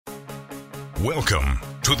Welcome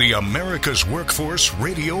to the America's Workforce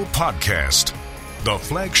Radio Podcast, the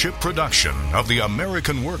flagship production of the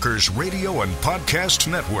American Workers Radio and Podcast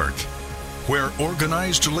Network, where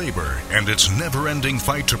organized labor and its never-ending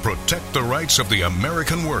fight to protect the rights of the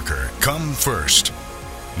American worker come first.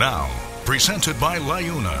 Now, presented by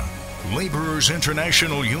LIUNA, Laborers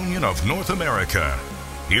International Union of North America.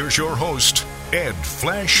 Here's your host, Ed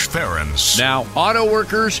Flash Ferens. Now, auto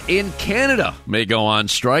workers in Canada may go on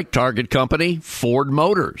strike. Target company, Ford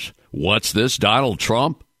Motors. What's this, Donald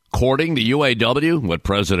Trump courting the UAW? What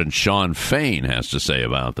President Shawn Fain has to say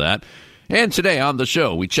about that. And today on the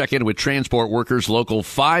show, we check in with Transport Workers Local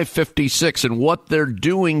 556 and what they're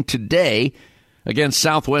doing today against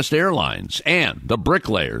Southwest Airlines and the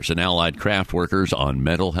Bricklayers and Allied Craft Workers on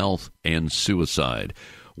mental health and suicide.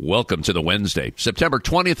 Welcome to the Wednesday, September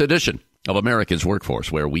 20th edition of America's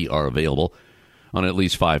Workforce, where we are available on at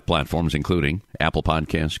least 5 platforms, including Apple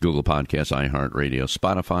Podcasts, Google Podcasts, iHeartRadio,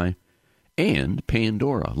 Spotify, and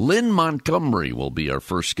Pandora. Lynn Montgomery will be our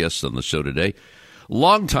first guest on the show today.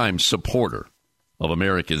 Longtime supporter of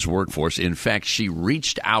America's Workforce. In fact, she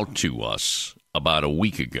reached out to us about a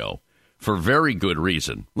week ago for very good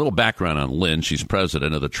reason. A little background on Lynn. She's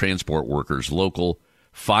president of the Transport Workers Local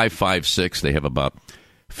 556. They have about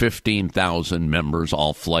 15,000 members,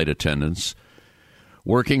 all flight attendants,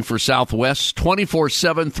 working for Southwest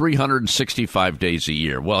 24/7, 365 days a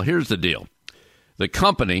year. Well, here's the deal. The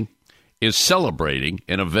company is celebrating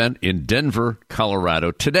an event in Denver,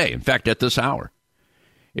 Colorado today. In fact, at this hour.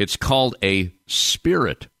 It's called a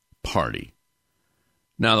Spirit Party.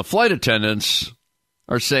 Now, the flight attendants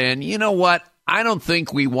are saying, you know what? I don't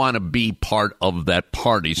think we want to be part of that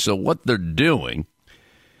party. So what they're doing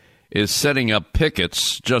is setting up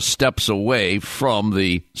pickets just steps away from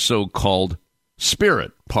the so-called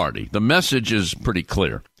Spirit Party. The message is pretty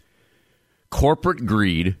clear. Corporate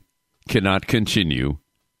greed cannot continue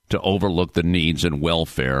to overlook the needs and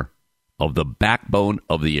welfare of the backbone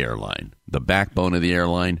of the airline. The backbone of the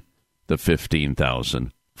airline, the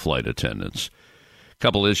 15,000 flight attendants. A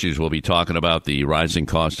couple issues we'll be talking about: the rising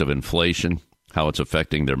cost of inflation, how it's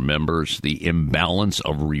affecting their members, the imbalance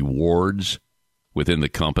of rewards within the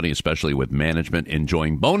company, especially with management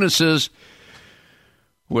enjoying bonuses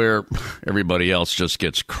where everybody else just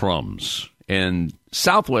gets crumbs. And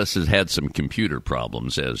Southwest has had some computer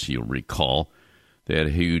problems, as you'll recall. They had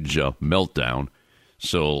a huge meltdown.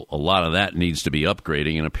 So a lot of that needs to be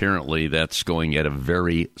upgrading, and apparently that's going at a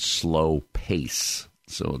very slow pace.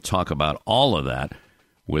 So we'll talk about all of that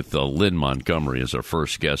with Lynn Montgomery as our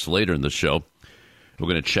first guest. Later in the show, we're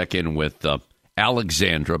going to check in with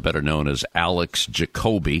Alexandra, better known as Alex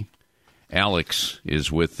Jacobi. Alex is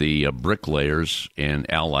with the Bricklayers and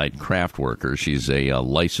Allied Craft Workers. She's a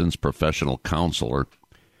licensed professional counselor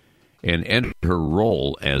and entered her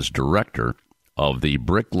role as director of the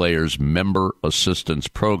Bricklayers Member Assistance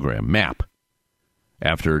Program, MAP,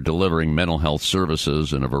 after delivering mental health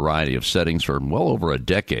services in a variety of settings for well over a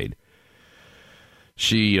decade.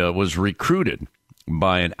 She was recruited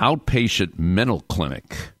by an outpatient mental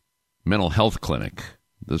health clinic.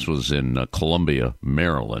 This was in Columbia,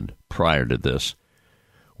 Maryland, prior to this,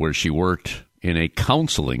 where she worked in a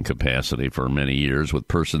counseling capacity for many years with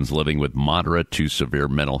persons living with moderate to severe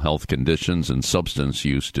mental health conditions and substance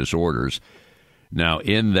use disorders. Now,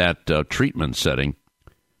 in that treatment setting,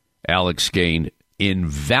 Alex gained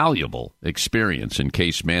invaluable experience in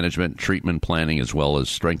case management, treatment planning, as well as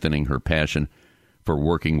strengthening her passion for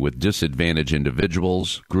working with disadvantaged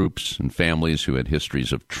individuals, groups, and families who had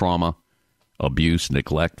histories of trauma, abuse,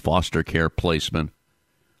 neglect, foster care placement,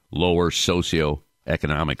 lower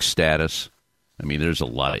socioeconomic status. I mean, there's a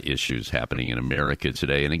lot of issues happening in America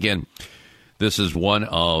today. And again, this is one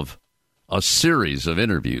of a series of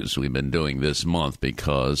interviews we've been doing this month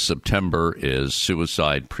because September is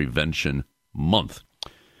Suicide Prevention Month.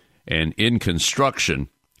 And in construction,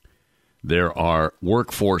 there are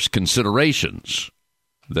workforce considerations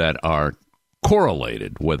that are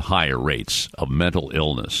correlated with higher rates of mental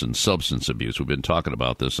illness and substance abuse. We've been talking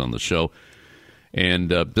about this on the show.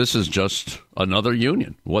 And this is just another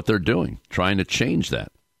union, what they're doing, trying to change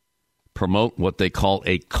that. Promote what they call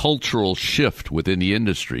a cultural shift within the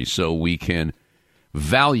industry so we can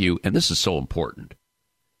value, and this is so important,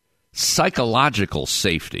 psychological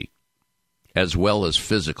safety as well as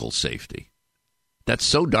physical safety. That's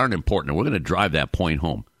so darn important, and we're going to drive that point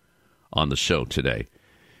home on the show today.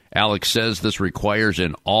 Alex says this requires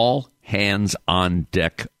an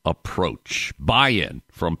all-hands-on-deck approach, buy-in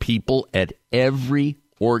from people at every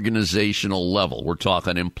organizational level. We're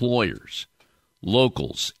talking employers,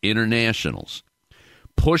 locals, internationals,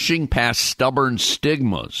 pushing past stubborn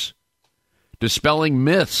stigmas, dispelling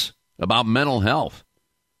myths about mental health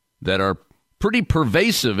that are pretty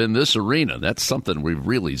pervasive in this arena. That's something we've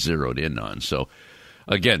really zeroed in on. So,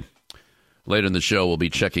 again, later in the show, we'll be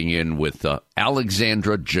checking in with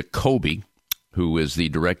Alexandra Jacobi, who is the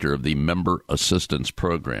director of the Member Assistance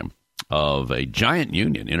Program of a giant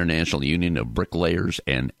union, International Union of Bricklayers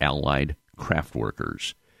and Allied Craft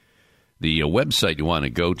Workers. The website you want to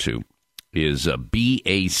go to is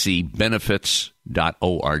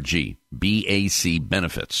bacbenefits.org,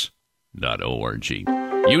 bacbenefits.org.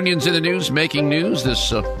 Unions in the news, making news.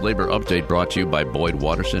 This labor update brought to you by Boyd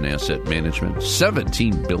Watterson Asset Management.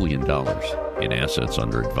 $17 billion in assets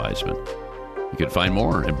under advisement. You can find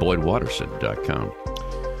more at boydwatterson.com.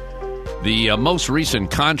 The most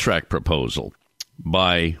recent contract proposal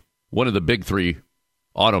by one of the big three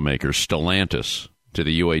automakers, Stellantis, to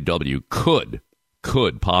the UAW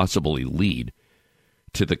could possibly lead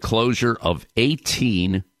to the closure of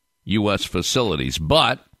 18 U.S. facilities.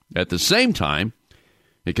 But at the same time,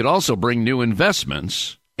 it could also bring new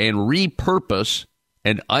investments and repurpose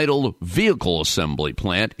an idle vehicle assembly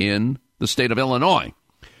plant in the state of Illinois.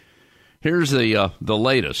 Here's the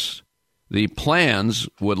latest. The plans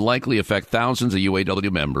would likely affect thousands of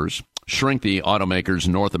UAW members, shrink the automaker's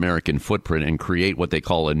North American footprint, and create what they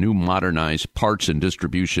call a new modernized parts and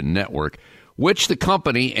distribution network, which the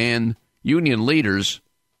company and union leaders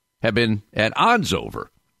have been at odds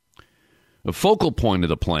over. The focal point of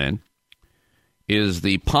the plan is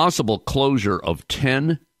the possible closure of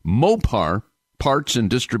 10 Mopar parts and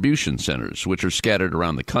distribution centers, which are scattered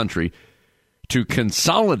around the country, to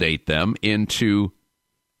consolidate them into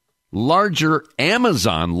larger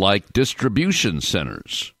Amazon-like distribution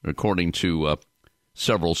centers, according to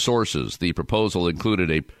several sources. The proposal included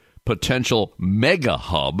a potential mega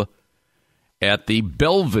hub at the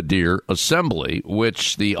Belvedere Assembly,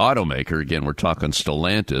 which the automaker, again, we're talking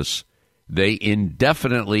Stellantis, they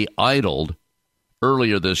indefinitely idled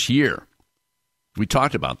earlier this year. We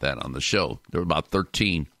talked about that on the show. There were about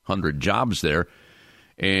 1,300 jobs there.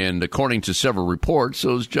 And according to several reports,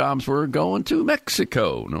 those jobs were going to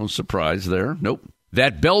Mexico. No surprise there. Nope.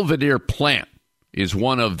 That Belvedere plant is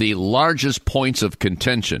one of the largest points of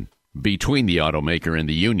contention between the automaker and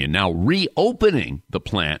the union. Now, reopening the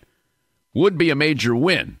plant would be a major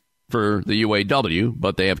win for the UAW,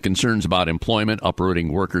 but they have concerns about employment,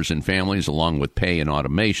 uprooting workers and families, along with pay and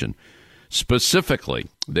automation. Specifically,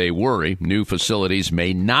 they worry new facilities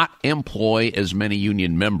may not employ as many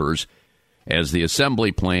union members as the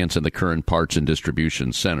assembly plants and the current parts and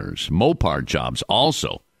distribution centers. Mopar jobs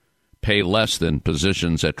also pay less than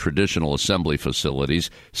positions at traditional assembly facilities,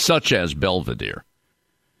 such as Belvedere,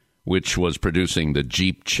 which was producing the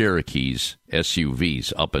Jeep Cherokees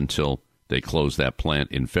SUVs up until they closed that plant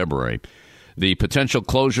in February. The potential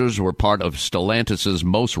closures were part of Stellantis'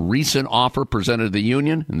 most recent offer presented to the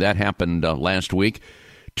union, and that happened last week.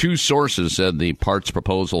 Two sources said the parts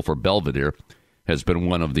proposal for Belvedere has been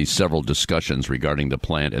one of the several discussions regarding the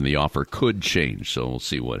plant, and the offer could change, so we'll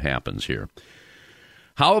see what happens here.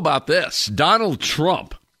 How about this? Donald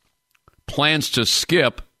Trump plans to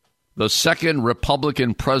skip the second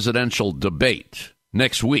Republican presidential debate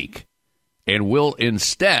next week and will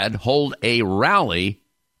instead hold a rally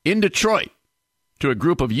in Detroit to a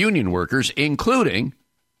group of union workers, including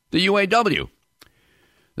the UAW.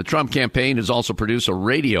 The Trump campaign has also produced a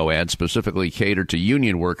radio ad specifically catered to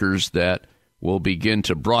union workers that will begin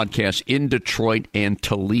to broadcast in Detroit and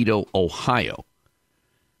Toledo, Ohio.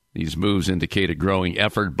 These moves indicate a growing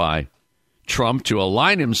effort by Trump to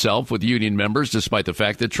align himself with union members, despite the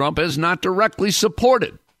fact that Trump has not directly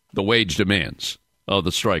supported the wage demands of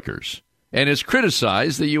the strikers and has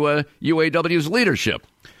criticized the UAW's leadership.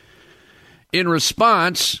 In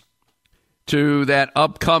response to that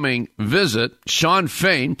upcoming visit, Shawn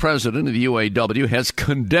Fain, president of the UAW, has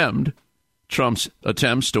condemned Trump's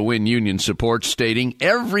attempts to win union support, stating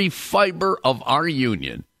every fiber of our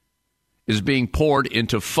union is being poured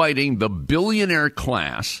into fighting the billionaire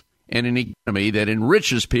class and an economy that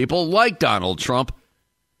enriches people like Donald Trump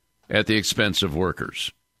at the expense of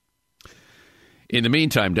workers. In the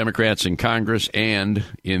meantime, Democrats in Congress and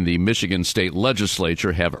in the Michigan state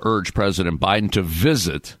legislature have urged President Biden to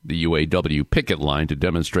visit the UAW picket line to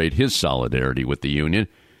demonstrate his solidarity with the union.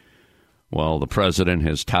 While the president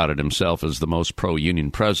has touted himself as the most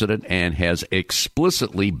pro-union president and has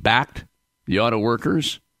explicitly backed the auto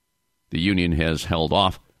workers, the union has held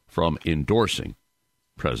off from endorsing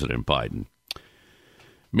President Biden.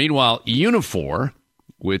 Meanwhile, Unifor,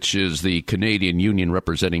 which is the Canadian union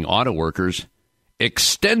representing auto workers,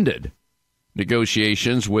 extended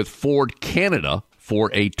negotiations with Ford Canada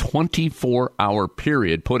for a 24-hour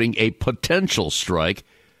period, putting a potential strike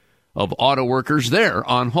of auto workers there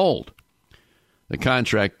on hold. The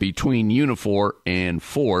contract between Unifor and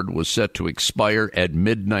Ford was set to expire at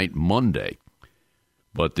midnight Monday,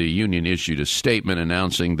 but the union issued a statement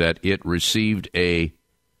announcing that it received a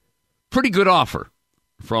pretty good offer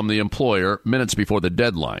from the employer minutes before the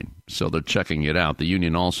deadline, so they're checking it out. The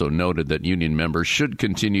union also noted that union members should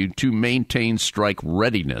continue to maintain strike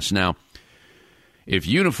readiness. Now, if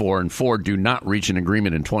Unifor and Ford do not reach an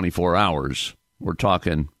agreement in 24 hours, we're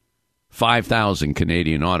talking 5,000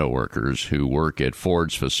 Canadian auto workers who work at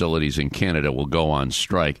Ford's facilities in Canada will go on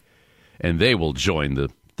strike, and they will join the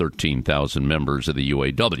 13,000 members of the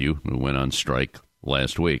UAW who went on strike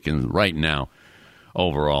last week. And right now,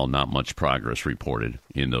 overall, not much progress reported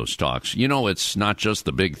in those talks. You know, it's not just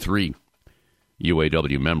the big three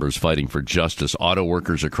UAW members fighting for justice. Auto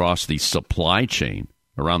workers across the supply chain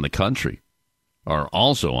around the country are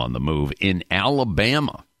also on the move. In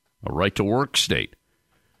Alabama, a right-to-work state,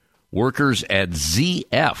 workers at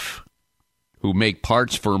ZF, who make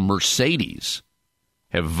parts for Mercedes,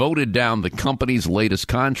 have voted down the company's latest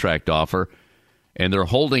contract offer, and they're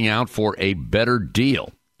holding out for a better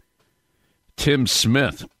deal. Tim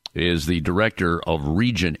Smith is the director of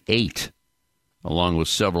Region 8, along with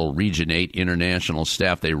several Region 8 international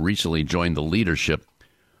staff. They recently joined the leadership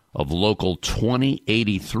of Local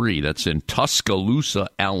 2083. That's in Tuscaloosa,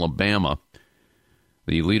 Alabama.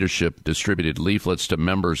 The leadership distributed leaflets to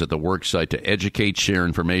members at the worksite to educate, share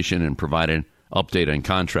information, and provide an update on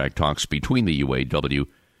contract talks between the UAW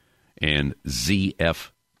and ZF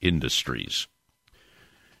Industries.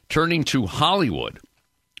 Turning to Hollywood,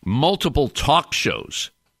 multiple talk shows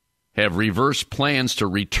have reversed plans to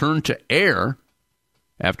return to air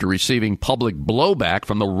after receiving public blowback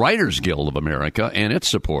from the Writers Guild of America and its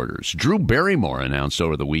supporters. Drew Barrymore announced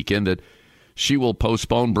over the weekend that she will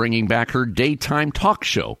postpone bringing back her daytime talk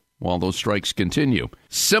show while those strikes continue.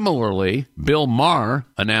 Similarly, Bill Maher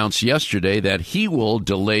announced yesterday that he will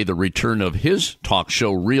delay the return of his talk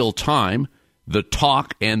show Real Time. The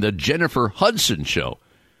Talk and the Jennifer Hudson Show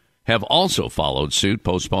have also followed suit,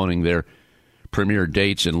 postponing their premiere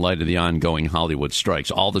dates in light of the ongoing Hollywood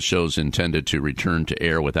strikes. All the shows intended to return to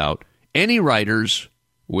air without any writers,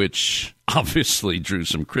 which obviously drew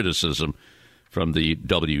some criticism from the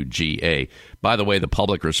WGA. By the way, the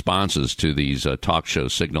public responses to these talk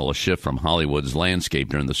shows signal a shift from Hollywood's landscape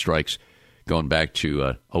during the strikes going back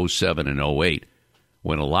to 07 and 08,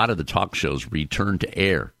 when a lot of the talk shows returned to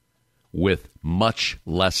air with much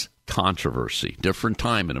less controversy. Different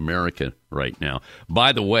time in America right now.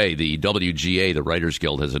 By the way, the WGA, the Writers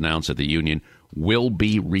Guild, has announced that the union will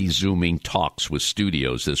be resuming talks with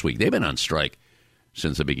studios this week. They've been on strike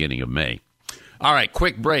since the beginning of May. All right,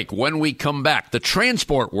 quick break. When we come back, the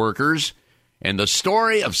transport workers and the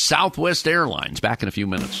story of Southwest Airlines. Back in a few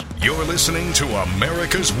minutes. You're listening to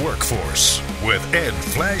America's Workforce with Ed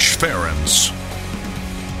Flash Ferens.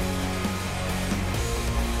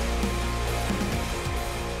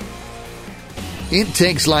 It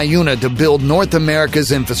takes LiUNA to build North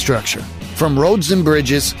America's infrastructure. From roads and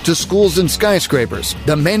bridges to schools and skyscrapers,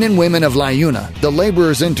 the men and women of LiUNA, the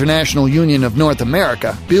Laborers International Union of North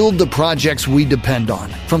America, build the projects we depend on.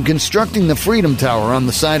 From constructing the Freedom Tower on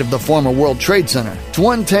the site of the former World Trade Center to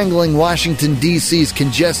untangling Washington, D.C.'s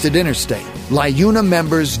congested interstate, LiUNA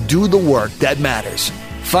members do the work that matters.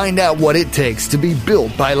 Find out what it takes to be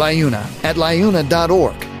built by LiUNA at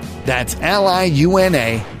liuna.org. That's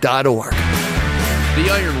liuna.org. The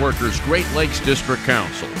Ironworkers Great Lakes District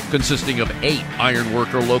Council, consisting of 8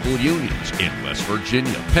 ironworker local unions in West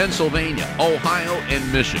Virginia, Pennsylvania, Ohio,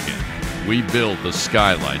 and Michigan. We build the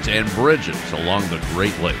skylines and bridges along the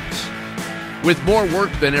Great Lakes. With more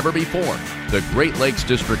work than ever before, the Great Lakes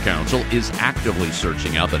District Council is actively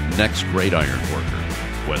searching out the next great ironworker,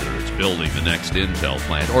 whether it's building the next Intel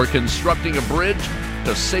plant or constructing a bridge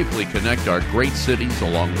to safely connect our great cities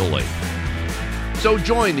along the lake. So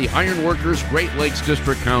join the Ironworkers Great Lakes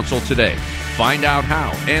District Council today. Find out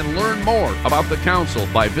how and learn more about the council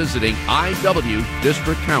by visiting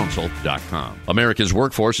iwdistrictcouncil.com. America's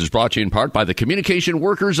Workforce is brought to you in part by the Communication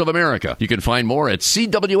Workers of America. You can find more at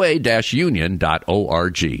cwa-union.org.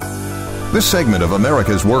 This segment of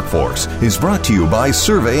America's Workforce is brought to you by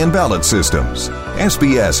Survey and Ballot Systems.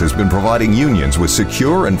 SBS has been providing unions with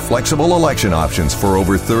secure and flexible election options for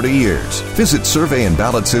over 30 years. Visit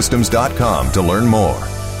surveyandballotsystems.com to learn more.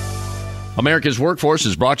 America's Workforce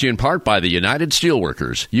is brought to you in part by the United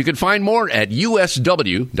Steelworkers. You can find more at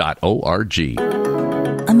usw.org.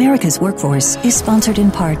 America's Workforce is sponsored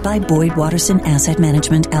in part by Boyd Watterson Asset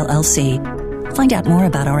Management, LLC. Find out more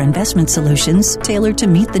about our investment solutions tailored to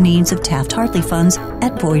meet the needs of Taft-Hartley funds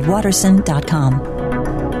at boydwatterson.com.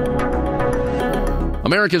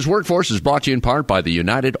 America's Workforce is brought to you in part by the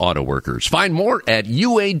United Auto Workers. Find more at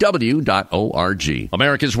uaw.org.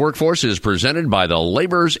 America's Workforce is presented by the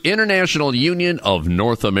Laborers International Union of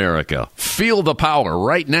North America. Feel the power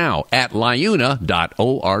right now at liuna.org.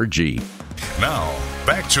 Now,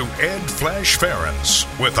 back to Ed Flash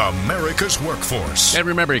Ferens with America's Workforce. And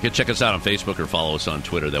remember, you can check us out on Facebook or follow us on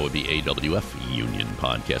Twitter. That would be AWF Union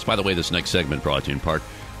Podcast. By the way, this next segment brought to you in part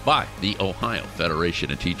by the Ohio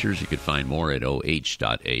Federation of Teachers. You can find more at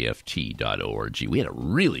oh.aft.org. We had a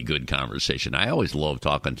really good conversation. I always love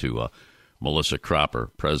talking to Melissa Cropper,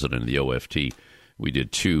 president of the OFT. We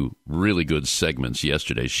did 2 really good segments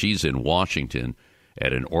yesterday. She's in Washington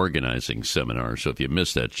at an organizing seminar. So if you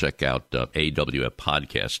missed that, check out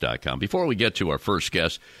awfpodcast.com. Before we get to our first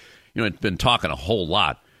guest, I've been talking a whole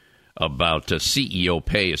lot about CEO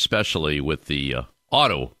pay, especially with the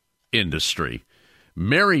auto industry.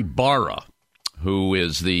 Mary Barra, who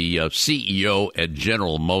is the CEO at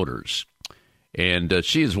General Motors, and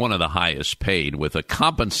she is one of the highest paid with a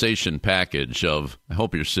compensation package of, I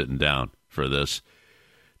hope you're sitting down for this,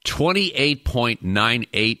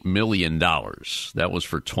 $28.98 million. That was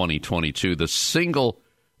for 2022. The single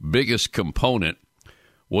biggest component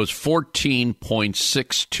was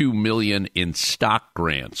 $14.62 million in stock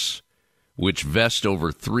grants, which vest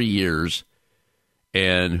over 3 years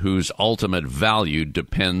and whose ultimate value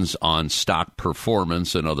depends on stock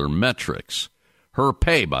performance and other metrics. Her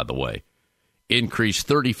pay, by the way, increased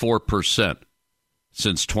 34%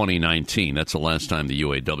 since 2019. That's the last time the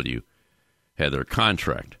UAW had their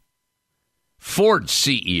contract. Ford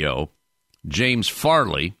CEO James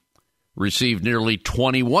Farley received nearly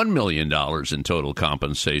 $21 million in total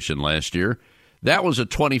compensation last year. That was a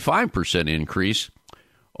 25% increase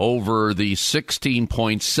over the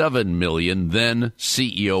 $16.7 million then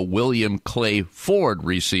CEO William Clay Ford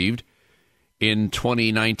received in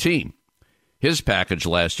 2019. His package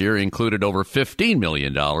last year included over $15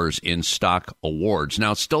 million in stock awards.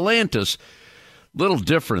 Now, Stellantis, little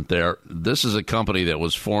different there. This is a company that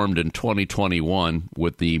was formed in 2021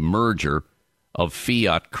 with the merger of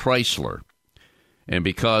Fiat Chrysler. And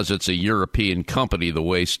because it's a European company, the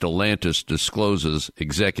way Stellantis discloses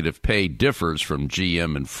executive pay differs from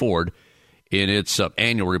GM and Ford. In its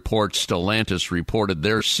annual report, Stellantis reported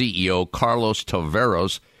their CEO, Carlos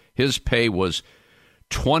Tavares, his pay was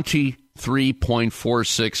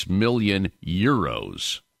 23.46 million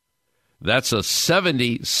euros. That's a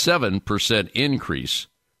 77% increase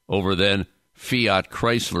over then Fiat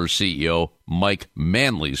Chrysler CEO Mike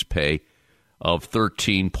Manley's pay of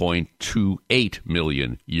 13.28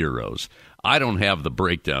 million euros. I don't have the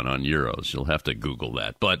breakdown on euros. You'll have to Google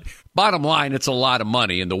that. But bottom line, it's a lot of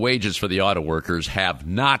money, and the wages for the auto workers have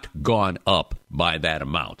not gone up by that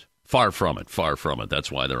amount. Far from it, far from it.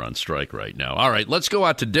 That's why they're on strike right now. All right, let's go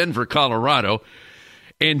out to Denver, Colorado,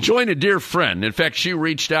 and join a dear friend. In fact, she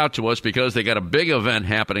reached out to us because they got a big event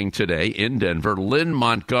happening today in Denver. Lynn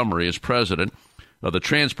Montgomery is president of the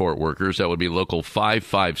transport workers. That would be Local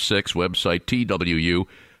 556, website TWU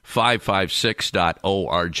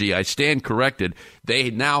 556.org. I stand corrected.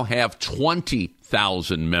 They now have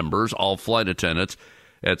 20,000 members, all flight attendants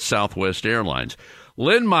at Southwest Airlines.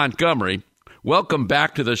 Lynn Montgomery, welcome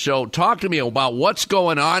back to the show. Talk to me about what's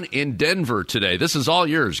going on in Denver today. This is all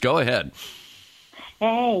yours. Go ahead.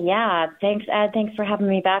 Hey, yeah. Thanks, Ed. Thanks for having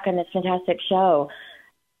me back on this fantastic show.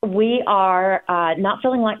 We are not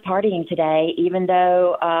feeling like partying today, even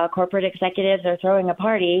though corporate executives are throwing a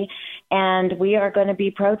party, and we are going to be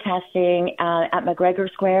protesting at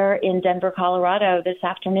McGregor Square in Denver, Colorado this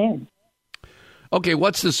afternoon. Okay,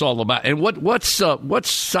 what's this all about? And what's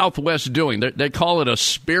Southwest doing? They call it a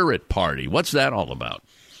spirit party. What's that all about?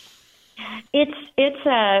 It's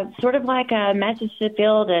sort of like a message to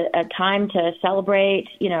field, a time to celebrate,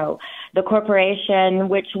 the corporation,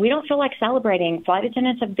 which we don't feel like celebrating. Flight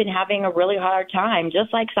attendants have been having a really hard time,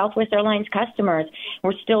 just like Southwest Airlines customers.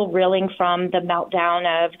 We're still reeling from the meltdown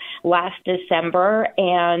of last December,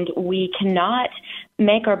 and we cannot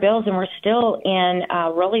make our bills, and we're still in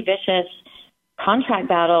a really vicious contract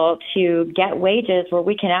battle to get wages where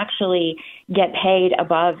we can actually get paid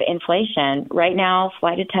above inflation. Right now,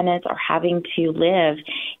 flight attendants are having to live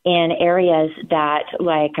in areas that,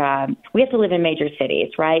 we have to live in major cities,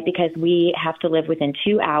 right? Because we have to live within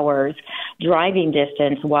 2 hours driving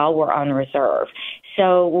distance while we're on reserve.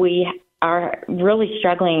 So we are really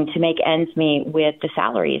struggling to make ends meet with the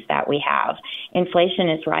salaries that we have. Inflation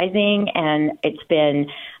is rising, and it's been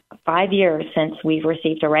 5 years since we've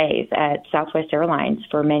received a raise at Southwest Airlines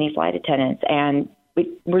for many flight attendants, and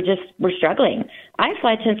we're struggling. I have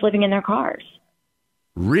flight attendants living in their cars.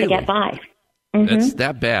 Really? To get by. That's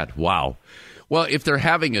that bad. Wow. Well, if they're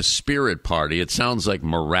having a spirit party, it sounds like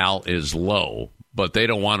morale is low, but they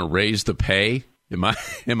don't want to raise the pay. Am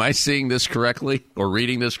I seeing this correctly or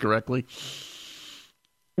reading this correctly?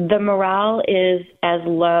 The morale is as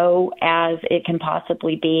low as it can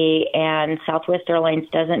possibly be, and Southwest Airlines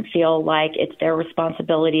doesn't feel like it's their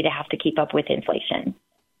responsibility to have to keep up with inflation.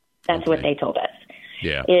 That's what they told us.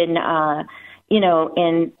 Yeah.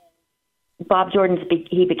 In Bob Jordan's,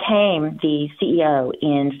 he became the CEO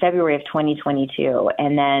in February of 2022,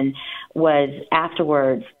 and then was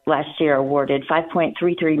afterwards last year awarded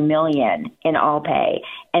 $5.33 million in all pay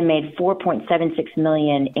and made $4.76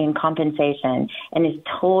 million in compensation, and his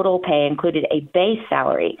total pay included a base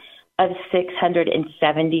salary of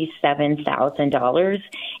 $677,000.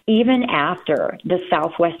 Even after the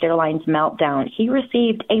Southwest Airlines meltdown, he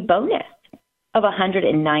received a bonus of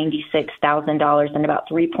 $196,000 and about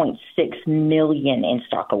 $3.6 million in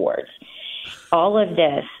stock awards. All of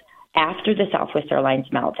this after the Southwest Airlines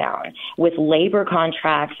meltdown, with labor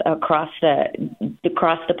contracts across the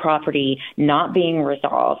property not being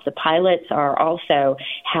resolved. The pilots are also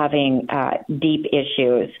having deep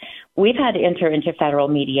issues. We've had to enter into federal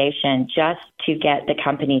mediation just to get the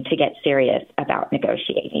company to get serious about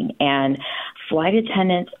negotiating, and flight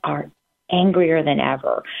attendants are angrier than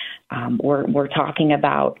ever. We're talking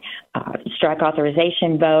about strike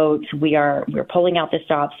authorization votes. We're pulling out the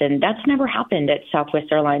stops, and that's never happened at Southwest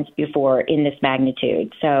Airlines before in this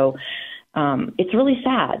magnitude. So it's really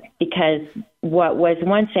sad, because what was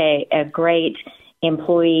once a great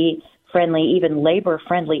employee-friendly, even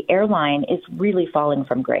labor-friendly airline is really falling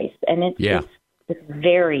from grace, and it's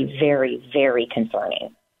very, very, very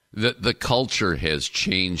concerning. The culture has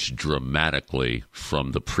changed dramatically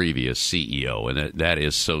from the previous CEO, and that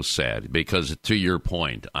is so sad, because to your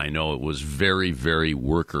point, I know it was very, very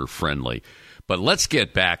worker friendly. But let's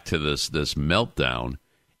get back to this meltdown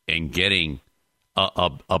and getting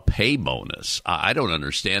a pay bonus. I don't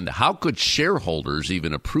understand. How could shareholders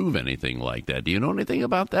even approve anything like that? Do you know anything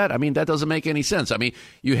about that? I mean, that doesn't make any sense. I mean,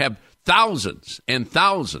 you have thousands and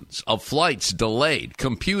thousands of flights delayed,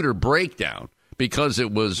 computer breakdown, because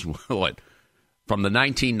it was, from the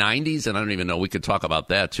 1990s? And I don't even know. We could talk about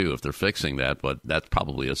that, too, if they're fixing that. But that's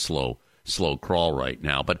probably a slow crawl right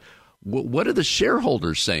now. But what are the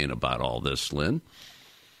shareholders saying about all this, Lynn?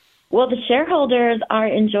 Well, the shareholders are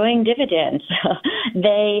enjoying dividends.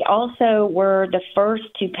 They also were the first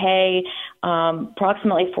to pay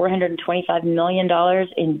approximately $425 million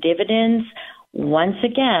in dividends once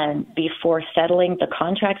again before settling the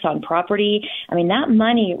contracts on property. I mean, that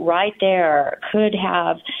money right there could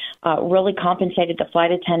have really compensated the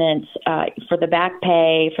flight attendants for the back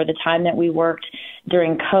pay, for the time that we worked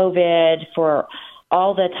during COVID, for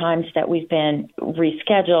all the times that we've been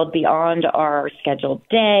rescheduled beyond our scheduled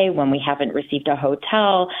day, when we haven't received a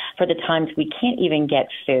hotel, for the times we can't even get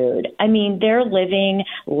food. I mean, they're living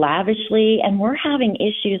lavishly, and we're having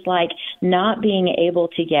issues like not being able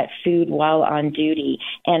to get food while on duty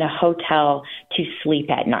and a hotel to sleep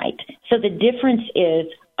at night. So the difference is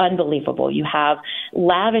unbelievable. You have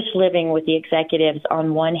lavish living with the executives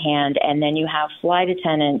on one hand, and then you have flight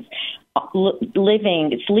attendants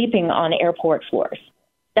sleeping on airport floors.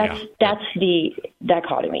 That's the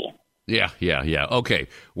dichotomy. Yeah. Okay.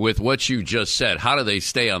 With what you just said, how do they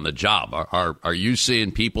stay on the job? Are you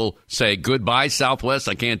seeing people say, goodbye, Southwest,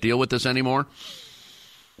 I can't deal with this anymore?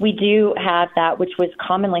 We do have that, which was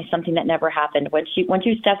commonly something that never happened. Once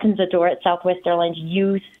you stepped in the door at Southwest Airlines,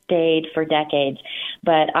 you stayed for decades.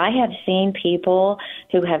 But I have seen people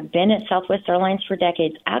who have been at Southwest Airlines for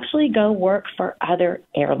decades actually go work for other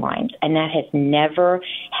airlines, and that has never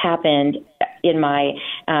happened in my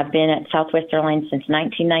been at Southwest Airlines since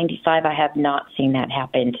 1995. I have not seen that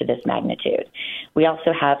happen to this magnitude. We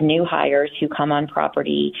also have new hires who come on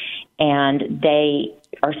property, and they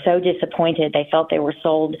are so disappointed. They felt they were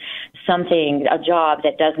sold a job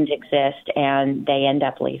that doesn't exist, and they end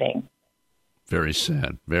up leaving. Very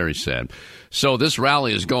sad, very sad. So this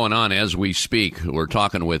rally is going on as we speak. We're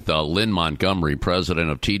talking with Lynn Montgomery, president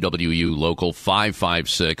of TWU Local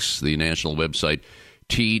 556, the national website,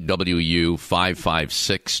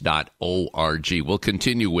 TWU556.org. We'll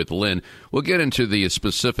continue with Lynn. We'll get into the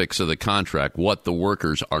specifics of the contract, what the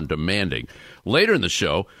workers are demanding. Later in the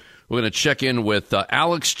show, we're going to check in with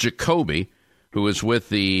Alex Jacobi, who is with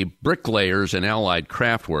the Bricklayers and Allied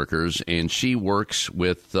Craft Workers, and she works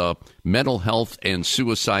with mental health and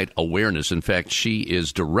suicide awareness. In fact, she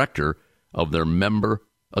is director of their member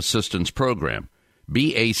assistance program,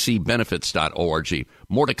 bacbenefits.org.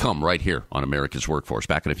 More to come right here on America's Workforce.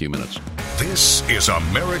 Back in a few minutes. This is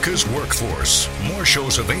America's Workforce. More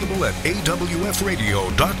shows available at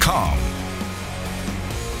awfradio.com.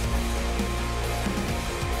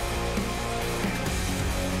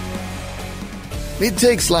 It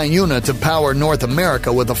takes LiUNA to power North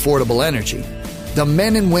America with affordable energy. The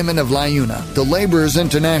men and women of LiUNA, the Laborers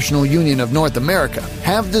International Union of North America,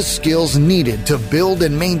 have the skills needed to build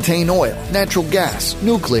and maintain oil, natural gas,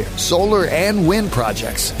 nuclear, solar, and wind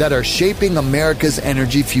projects that are shaping America's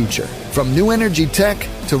energy future. From new energy tech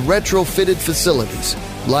to retrofitted facilities,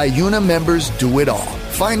 LiUNA members do it all.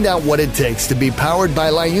 Find out what it takes to be powered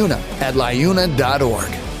by LiUNA at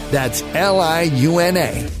liuna.org. That's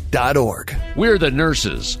LIUNA.org. We're the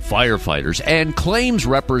nurses, firefighters, and claims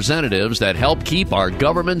representatives that help keep our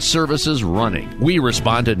government services running. We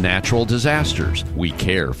respond to natural disasters. We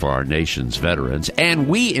care for our nation's veterans, and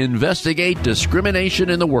we investigate discrimination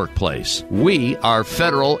in the workplace. We are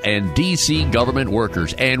federal and D.C. government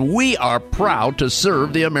workers, and we are proud to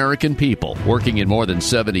serve the American people. Working in more than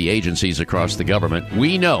 70 agencies across the government,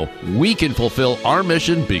 we know we can fulfill our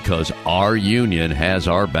mission because our union has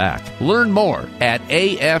our back. Learn more at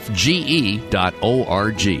afge.org.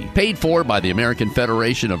 Paid for by the American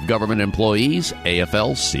Federation of Government Employees,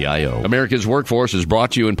 AFL-CIO. America's Workforce is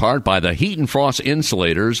brought to you in part by the Heat and Frost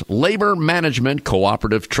Insulators Labor Management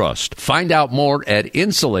Cooperative Trust. Find out more at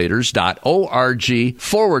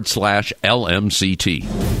insulators.org/LMCT.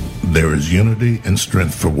 There is unity and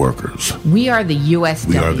strength for workers. We are the USW.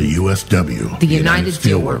 We are the USW. The United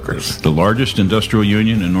Steelworkers. The largest industrial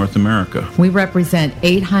union in North America. We represent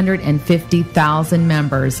 850,000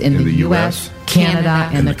 members in the U.S., Canada,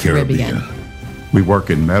 and the Caribbean. We work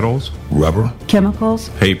in metals, rubber, chemicals,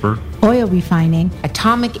 paper, oil refining,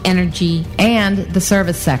 atomic energy, and the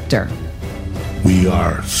service sector. We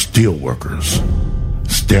are steelworkers,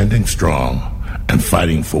 standing strong and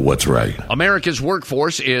fighting for what's right. America's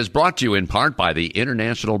Workforce is brought to you in part by the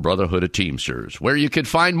International Brotherhood of Teamsters, where you can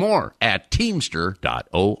find more at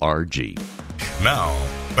teamster.org. Now,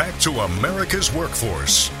 back to America's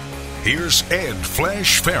Workforce. Here's Ed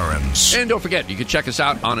Flash Farrens. And don't forget, you can check us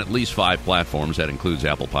out on at least 5 platforms. That includes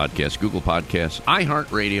Apple Podcasts, Google Podcasts,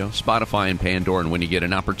 iHeartRadio, Spotify, and Pandora. And when you get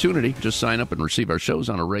an opportunity, just sign up and receive our shows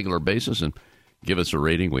on a regular basis and give us a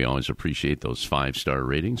rating. We always appreciate those 5-star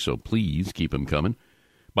ratings, so please keep them coming.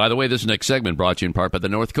 By the way, this next segment brought to you in part by the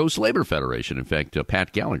North Coast Labor Federation. In fact,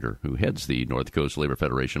 Pat Gallagher, who heads the North Coast Labor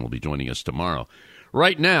Federation, will be joining us tomorrow.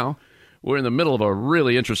 Right now, we're in the middle of a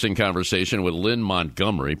really interesting conversation with Lynn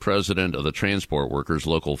Montgomery, president of the Transport Workers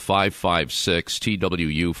Local 556,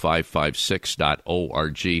 TWU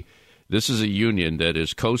 556.org. This is a union that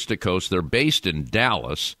is coast to coast. They're based in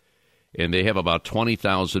Dallas, and they have about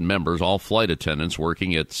 20,000 members, all flight attendants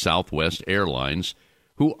working at Southwest Airlines,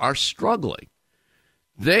 who are struggling.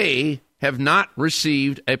 They have not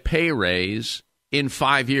received a pay raise in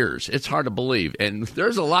 5 years. It's hard to believe. And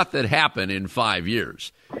there's a lot that happened in 5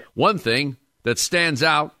 years. One thing that stands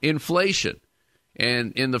out, inflation.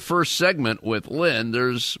 And in the first segment with Lynn,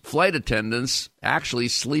 there's flight attendants actually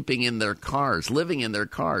sleeping in their cars, living in their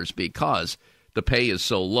cars because the pay is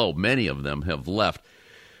so low. Many of them have left.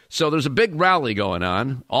 So there's a big rally going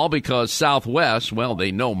on, all because Southwest, well,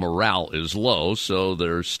 they know morale is low, so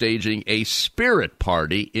they're staging a spirit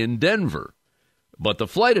party in Denver. But the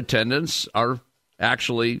flight attendants are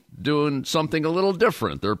actually doing something a little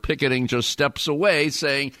different. They're picketing just steps away,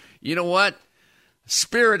 saying, you know what?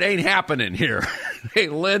 Spirit ain't happening here. Hey,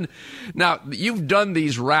 Lynn, now, you've done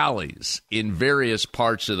these rallies in various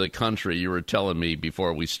parts of the country. You were telling me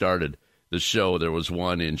before we started the show, there was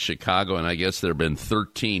one in Chicago, and I guess there have been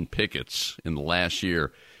 13 pickets in the last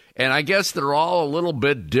year. And I guess they're all a little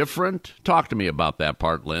bit different. Talk to me about that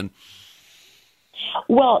part, Lynn.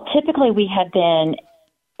 Well, typically we have been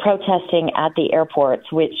protesting at the airports,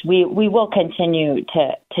 which we will continue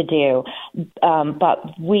to do.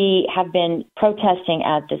 But we have been protesting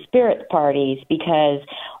at the spirit parties because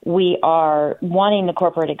we are wanting the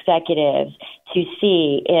corporate executives to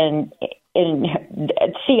see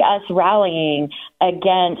us rallying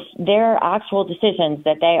against their actual decisions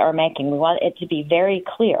that they are making. We want it to be very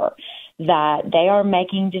clear that they are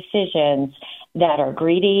making decisions that are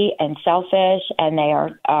greedy and selfish, and they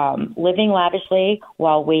are living lavishly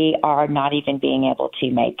while we are not even being able to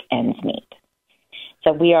make ends meet.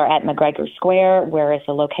 So we are at McGregor Square, where is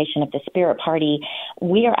the location of the Spirit Party.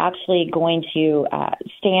 We are actually going to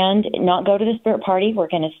stand, not go to the Spirit Party. We're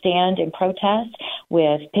going to stand and protest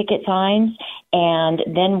with picket signs, and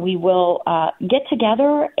then we will get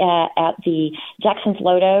together at the Jackson's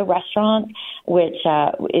Lodo restaurant, which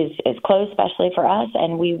is closed especially for us,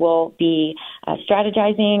 and we will be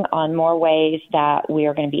strategizing on more ways that we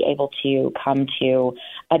are going to be able to come to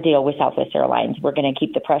a deal with Southwest Airlines. We're going to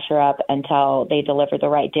keep the pressure up until they deliver the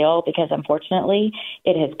right deal, because unfortunately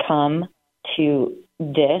it has come to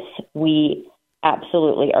this. We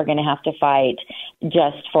absolutely are going to have to fight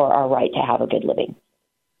just for our right to have a good living.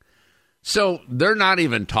 So they're not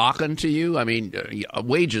even talking to you? I mean,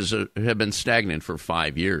 wages have been stagnant for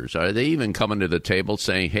 5 years. Are they even coming to the table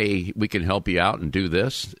saying, hey, we can help you out and do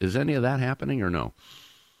this? Is any of that happening or no?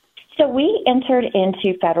 So we entered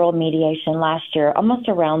into federal mediation last year, almost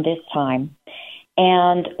around this time,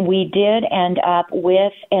 and we did end up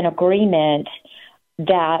with an agreement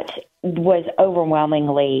that was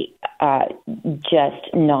overwhelmingly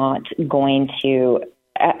just not going to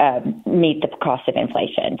meet the cost of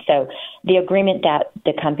inflation. So the agreement that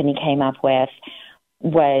the company came up with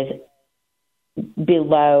was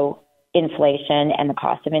below inflation and the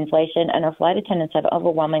cost of inflation. And our flight attendants have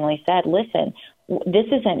overwhelmingly said, listen, this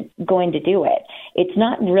isn't going to do it. It's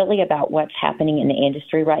not really about what's happening in the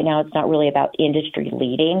industry right now. It's not really about industry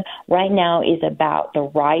leading. Right now is about the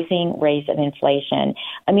rising rates of inflation.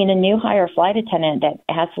 I mean, a new hire flight attendant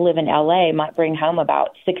that has to live in LA might bring home about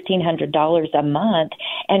 $1,600 a month,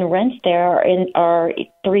 and rents there are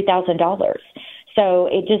 $3,000. So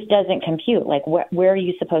it just doesn't compute. Like, where are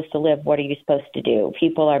you supposed to live? What are you supposed to do?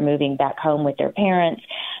 People are moving back home with their parents.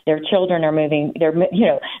 Their children are moving. They're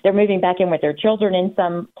moving back in with their children in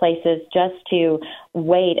some places just to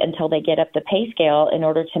wait until they get up the pay scale in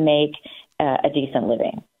order to make a decent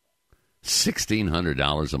living.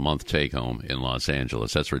 $1,600 a month take home in Los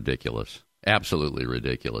Angeles. That's ridiculous. Absolutely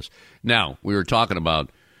ridiculous. Now, we were talking about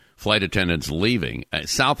flight attendants leaving.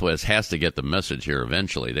 Southwest has to get the message here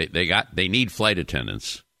eventually. They need flight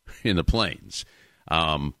attendants in the planes.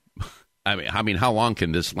 I mean, how long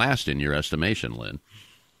can this last in your estimation, Lynn?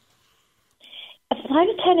 A flight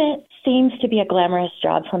attendant seems to be a glamorous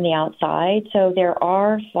job from the outside. So there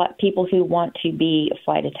are people who want to be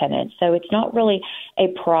flight attendants. So it's not really a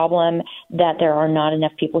problem that there are not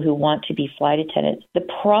enough people who want to be flight attendants. The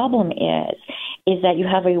problem is that you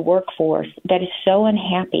have a workforce that is so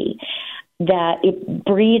unhappy that it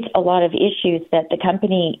breeds a lot of issues that the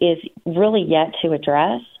company is really yet to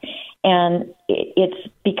address. And it's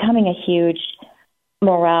becoming a huge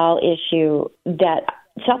morale issue that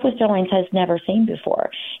Southwest Airlines has never seen before.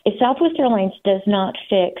 If Southwest Airlines does not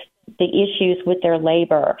fix the issues with their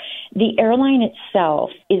labor, the airline itself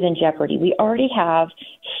is in jeopardy. We already have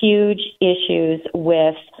huge issues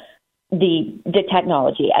with the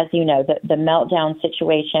technology, as you know, the meltdown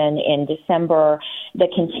situation in December, the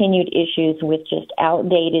continued issues with just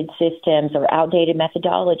outdated systems or outdated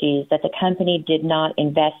methodologies that the company did not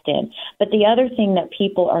invest in. But the other thing that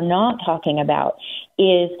people are not talking about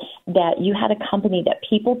is that you had a company that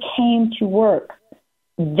people came to work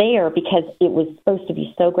there because it was supposed to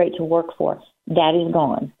be so great to work for. That is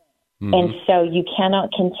gone. Mm-hmm. And so you cannot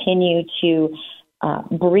continue to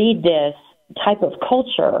breed this type of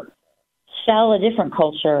culture, sell a different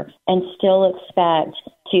culture, and still expect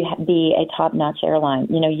to be a top-notch airline.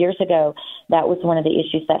 You know, years ago, that was one of the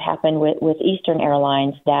issues that happened with Eastern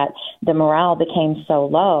Airlines, that the morale became so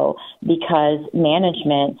low because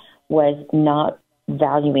management was not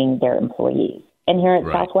valuing their employees. And here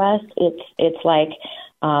at Southwest, it's like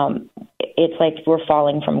we're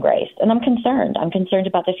falling from grace. And I'm concerned. I'm concerned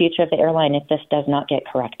about the future of the airline if this does not get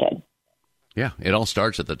corrected. Yeah, it all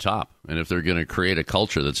starts at the top. And if they're going to create a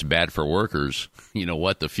culture that's bad for workers, you know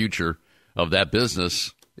what? The future of that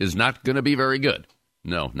business is not going to be very good.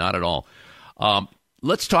 No, not at all.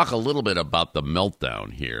 Let's talk a little bit about the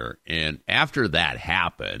meltdown here. And after that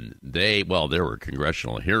happened, there were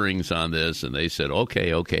congressional hearings on this, and they said,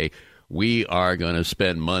 okay, we are going to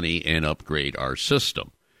spend money and upgrade our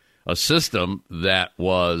system. A system that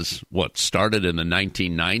was, started in the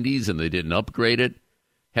 1990s, and they didn't upgrade it.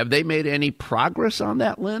 Have they made any progress on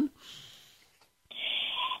that, Lynn?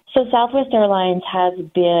 So Southwest Airlines has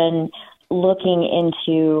been looking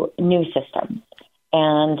into new systems,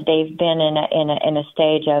 and they've been in a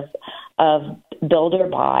stage of build or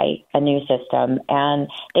buy a new system, and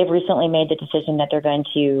they've recently made the decision that they're going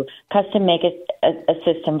to custom make a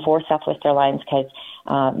system for Southwest Airlines because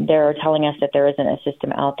they're telling us that there isn't a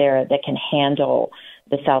system out there that can handle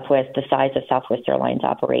the size of Southwest Airlines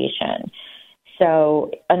operation. So,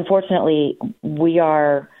 unfortunately, we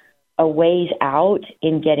are a ways out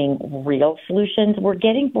in getting real solutions. We're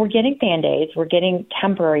getting Band-Aids, we're getting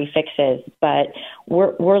temporary fixes, but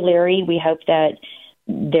we're leery. We hope that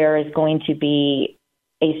there is going to be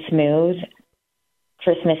a smooth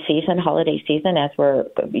Christmas season, holiday season, as we're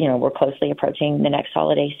closely approaching the next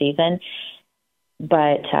holiday season.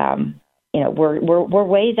 But we're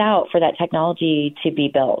ways out for that technology to be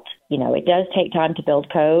built. You know, it does take time to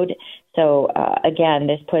build code. So, again,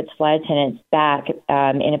 this puts flight attendants back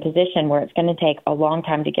in a position where it's going to take a long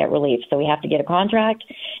time to get relief. So we have to get a contract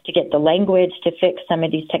to get the language to fix some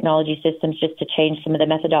of these technology systems, just to change some of the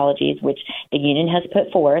methodologies, which the union has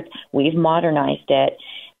put forth. We've modernized it.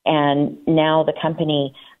 And now the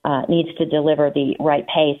company needs to deliver the right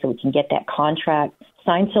pay so we can get that contract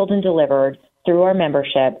signed, sealed, and delivered through our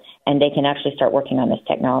membership, and they can actually start working on this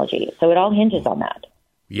technology. So it all hinges on that.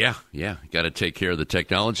 Yeah. You got to take care of the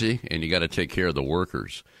technology, and you got to take care of the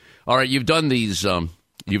workers. All right, you've done these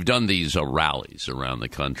rallies around the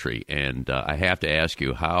country, and I have to ask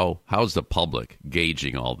you, how's the public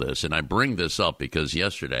gauging all this? And I bring this up because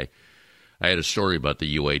yesterday I had a story about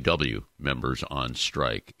the UAW members on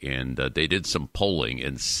strike, and they did some polling,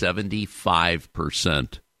 and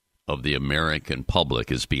 75% of the American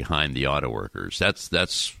public is behind the auto workers.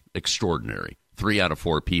 That's extraordinary. 3 out of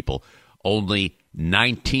 4 people. Only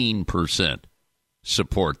 19%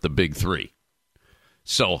 support the big three.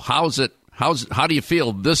 So how do you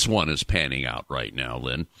feel this one is panning out right now,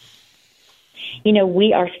 Lynn? You know,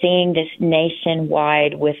 we are seeing this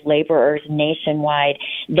nationwide with laborers nationwide.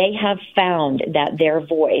 They have found that their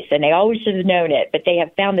voice, and they always should have known it, but they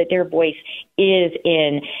have found that their voice is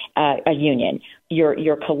in a union,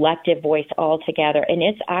 your collective voice all together. And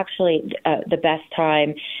it's actually the best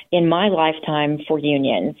time in my lifetime for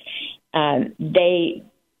unions. They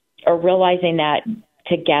are realizing that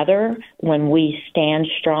together, when we stand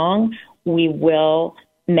strong, we will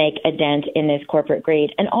make a dent in this corporate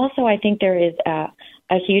greed. And also, I think there is a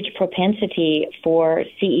huge propensity for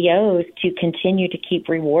CEOs to continue to keep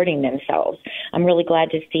rewarding themselves. I'm really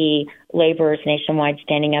glad to see laborers nationwide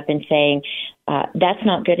standing up and saying, that's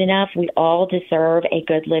not good enough. We all deserve a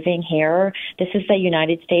good living here. This is the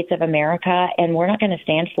United States of America, and we're not going to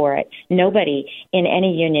stand for it. Nobody in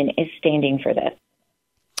any union is standing for this.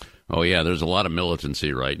 Oh, yeah, there's a lot of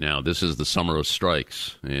militancy right now. This is the summer of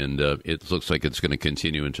strikes, and it looks like it's going to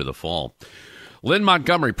continue into the fall. Lynn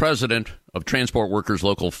Montgomery, president of Transport Workers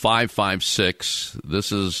Local 556.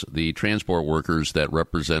 This is the transport workers that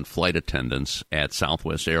represent flight attendants at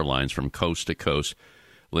Southwest Airlines from coast to coast.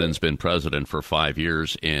 Lynn's been president for 5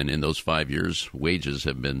 years, and in those 5 years, wages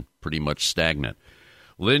have been pretty much stagnant.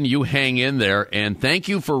 Lynn, you hang in there, and thank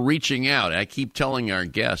you for reaching out. I keep telling our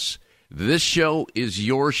guests, this show is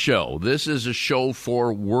your show. This is a show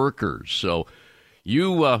for workers. So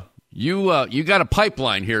you got a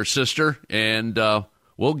pipeline here, sister, and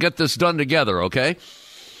we'll get this done together, okay?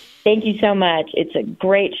 Thank you so much. It's a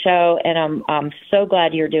great show, and I'm so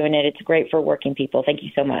glad you're doing it. It's great for working people. Thank you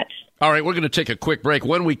so much. All right, we're going to take a quick break.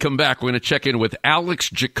 When we come back, we're going to check in with Alex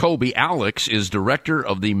Jacobi. Alex is director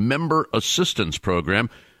of the Member Assistance Program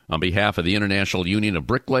on behalf of the International Union of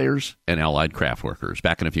Bricklayers and Allied Craft Workers.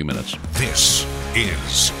 Back in a few minutes. This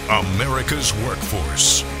is America's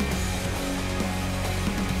Workforce.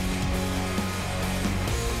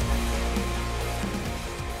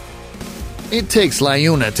 It takes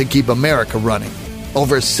LIUNA to keep America running.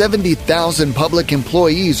 Over 70,000 public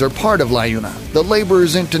employees are part of LIUNA, the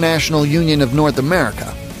Laborers International Union of North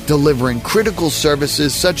America, delivering critical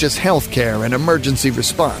services such as healthcare and emergency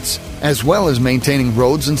response, as well as maintaining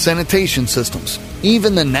roads and sanitation systems.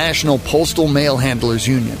 Even the National Postal Mail Handlers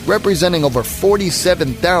Union, representing over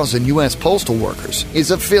 47,000 U.S. postal workers,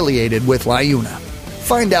 is affiliated with LIUNA.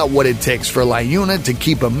 Find out what it takes for LIUNA to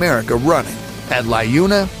keep America running at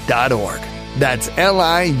LIUNA.org. That's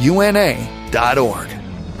LIUNA.org.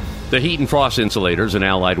 The Heat and Frost Insulators and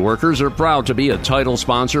Allied Workers are proud to be a title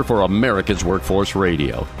sponsor for America's Workforce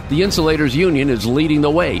Radio. The Insulators Union is leading the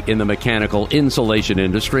way in the mechanical insulation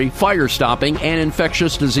industry, fire stopping, and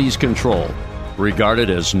infectious disease control. Regarded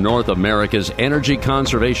as North America's energy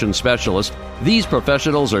conservation specialists, these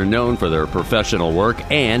professionals are known for their professional work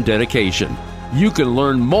and dedication. You can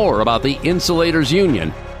learn more about the Insulators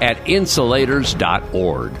Union at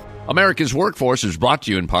insulators.org. America's Workforce is brought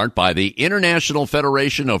to you in part by the International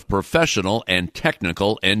Federation of Professional and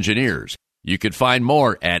Technical Engineers. You can find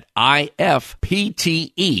more at ifpte.org.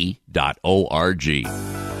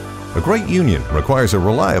 A great union requires a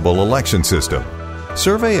reliable election system.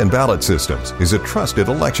 Survey and Ballot Systems is a trusted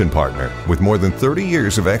election partner with more than 30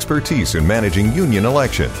 years of expertise in managing union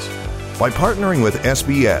elections. By partnering with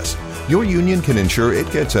SBS, your union can ensure it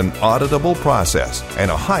gets an auditable process and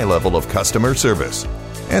a high level of customer service.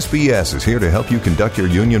 SBS is here to help you conduct your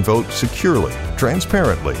union vote securely,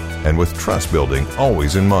 transparently, and with trust building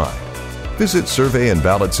always in mind. Visit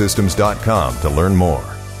surveyandballotsystems.com to learn more.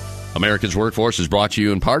 America's Workforce is brought to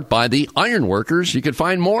you in part by the Ironworkers. You can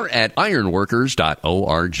find more at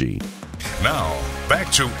ironworkers.org. Now,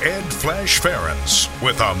 back to Ed Flash Ferens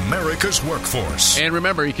with America's Workforce. And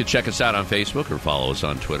remember, you can check us out on Facebook or follow us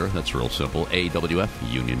on Twitter. That's real simple.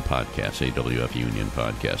 AWF Union Podcast. AWF Union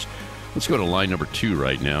Podcast. Let's go to line number 2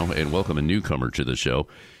 right now and welcome a newcomer to the show.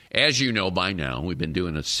 As you know by now, we've been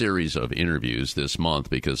doing a series of interviews this month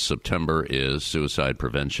because September is Suicide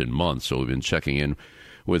Prevention Month. So we've been checking in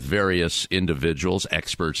with various individuals,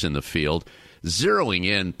 experts in the field, zeroing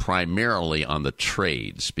in primarily on the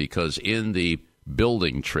trades, because in the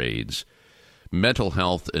building trades, mental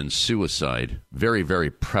health and suicide, very,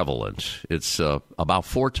 very prevalent. It's about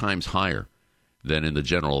 4 times higher than in the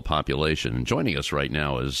general population. And joining us right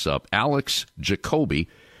now is Alex Jacobi.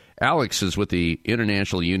 Alex is with the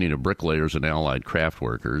International Union of Bricklayers and Allied Craft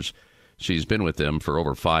Workers. She's been with them for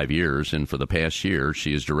over 5 years, and for the past year,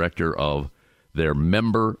 she is director of their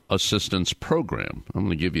member assistance program. I'm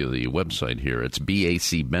going to give you the website here. It's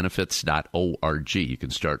bacbenefits.org. You can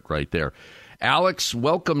start right there. Alex,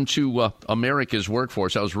 welcome to America's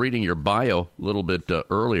Workforce. I was reading your bio a little bit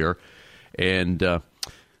earlier, and I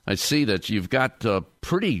see that you've got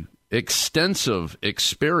pretty extensive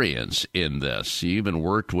experience in this. You even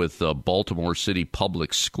worked with Baltimore City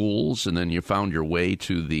Public Schools, and then you found your way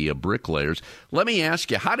to the Bricklayers. Let me ask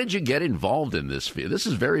you, how did you get involved in this field? This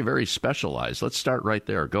is very, very specialized. Let's start right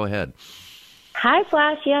there. Go ahead. Hi,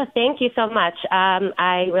 Flash. Yeah, thank you so much.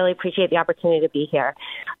 I really appreciate the opportunity to be here.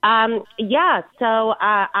 I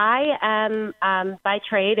am by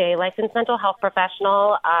trade a licensed mental health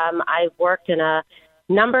professional. I've worked in a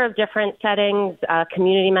number of different settings,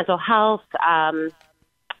 community mental health,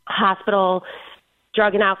 hospital,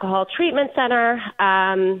 drug and alcohol treatment center,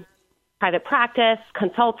 private practice,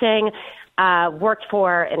 consulting, worked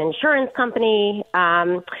for an insurance company.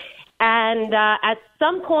 And at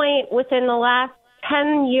some point within the last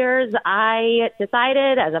 10 years, I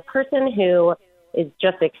decided, as a person who is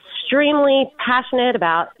just extremely passionate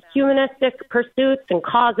about humanistic pursuits and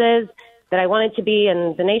causes, that I wanted to be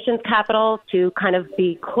in the nation's capital to kind of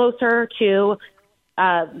be closer to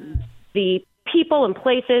the people and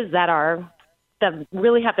places that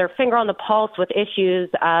really have their finger on the pulse with issues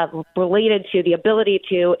related to the ability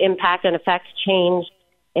to impact and affect change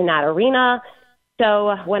in that arena.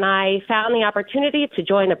 So when I found the opportunity to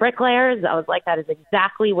join the Bricklayers, I was like, that is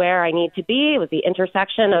exactly where I need to be. It was the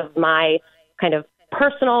intersection of my kind of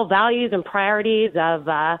personal values and priorities of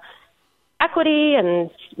equity and,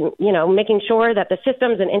 making sure that the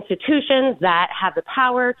systems and institutions that have the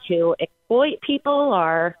power to exploit people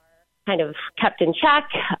are kind of kept in check,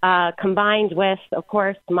 combined with, of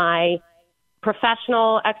course, my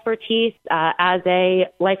professional expertise as a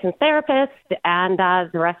licensed therapist, and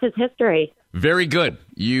the rest is history. Very good.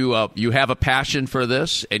 You have a passion for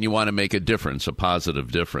this, and you want to make a difference, a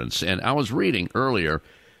positive difference. And I was reading earlier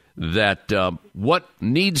that what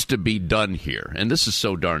needs to be done here, and this is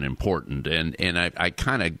so darn important, and I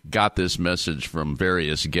kind of got this message from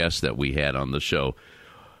various guests that we had on the show.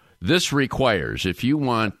 This requires, if you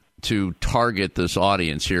want to target this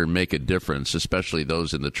audience here and make a difference, especially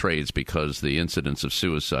those in the trades, because the incidence of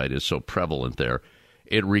suicide is so prevalent there,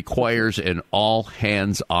 it requires an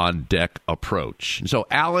all-hands-on-deck approach. So,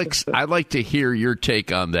 Alex, I'd like to hear your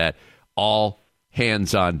take on that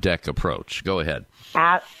all-hands-on-deck approach. Go ahead.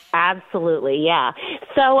 Absolutely, yeah.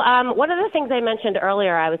 So one of the things I mentioned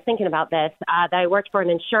earlier, I was thinking about this, that I worked for an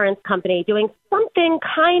insurance company doing something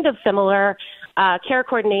kind of similar, care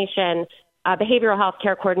coordination, behavioral health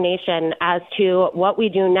care coordination, as to what we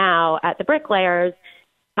do now at the Bricklayers.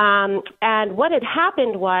 And what had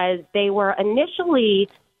happened was they were initially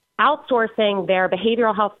outsourcing their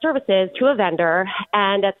behavioral health services to a vendor,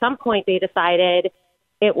 and at some point they decided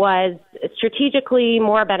it was strategically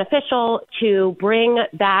more beneficial to bring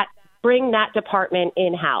that department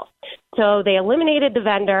in-house. So they eliminated the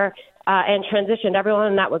vendor and transitioned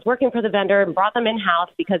everyone that was working for the vendor and brought them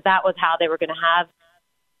in-house, because that was how they were going to have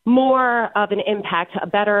more of an impact, a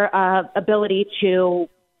better ability to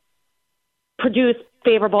produce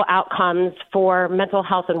favorable outcomes for mental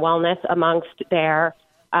health and wellness amongst their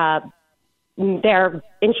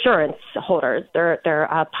insurance holders,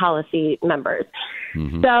 their policy members.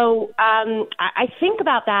 Mm-hmm. So I think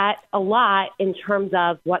about that a lot in terms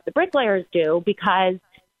of what the Bricklayers do, because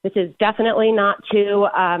this is definitely not to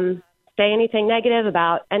say anything negative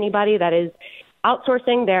about anybody that is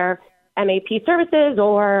outsourcing their MAP services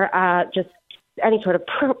or just any sort of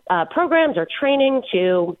programs or training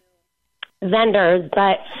to vendors.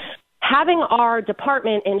 But having our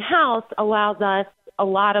department in-house allows us a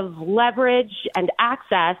lot of leverage and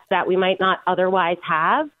access that we might not otherwise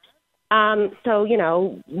have. So,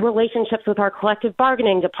 relationships with our collective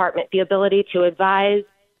bargaining department, the ability to advise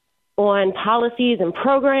on policies and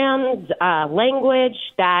programs, language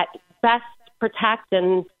that best protect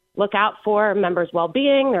and look out for members'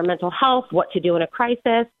 well-being, their mental health, what to do in a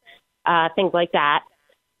crisis, things like that.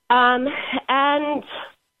 And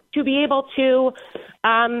to be able to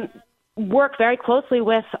work very closely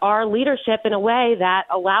with our leadership in a way that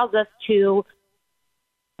allows us to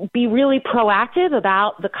be really proactive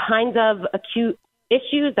about the kinds of acute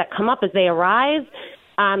issues that come up as they arise.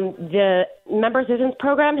 The Member Assistance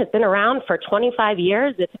Program has been around for 25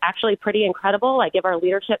 years. It's actually pretty incredible. I give our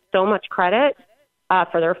leadership so much credit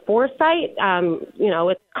for their foresight.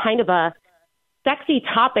 It's kind of a sexy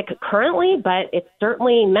topic currently, but it's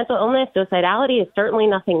certainly mental illness, suicidality is certainly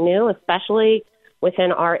nothing new, especially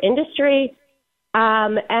within our industry.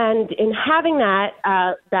 And in having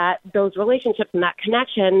those relationships and that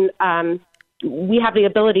connection, we have the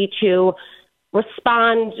ability to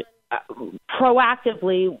respond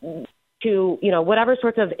proactively to, whatever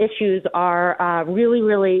sorts of issues are really,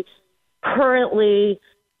 really currently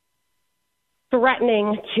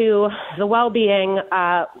threatening to the well-being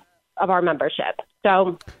of our membership.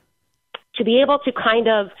 So to be able to kind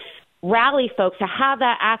of rally folks, to have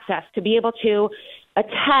that access, to be able to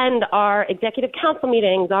attend our executive council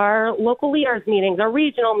meetings, our local leaders meetings, our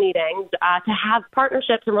regional meetings, to have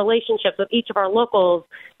partnerships and relationships with each of our locals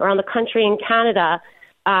around the country and Canada,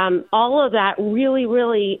 all of that really,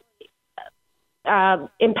 really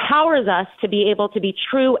empowers us to be able to be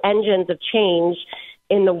true engines of change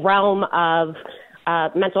in the realm of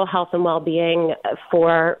mental health and well-being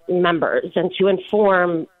for members, and to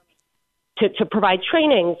inform, to provide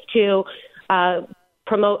trainings, to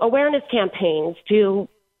promote awareness campaigns, to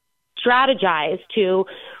strategize, to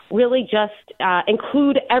really just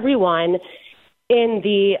include everyone in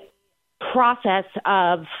the process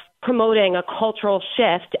of promoting a cultural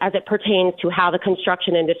shift as it pertains to how the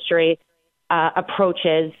construction industry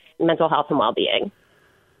approaches mental health and well-being.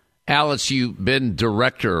 Alice, you've been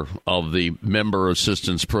director of the Member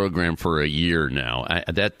Assistance Program for a year now.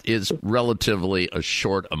 That is relatively a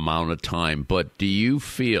short amount of time, but do you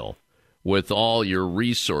feel, with all your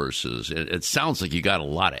resources, it sounds like you got a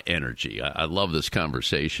lot of energy. I love this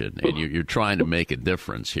conversation, and you're trying to make a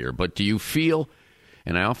difference here, but do you feel,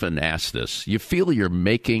 and I often ask this, you feel you're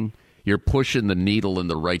pushing the needle in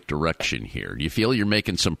the right direction here? Do you feel you're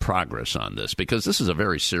making some progress on this? Because this is a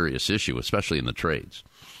very serious issue, especially in the trades.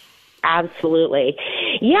 Absolutely.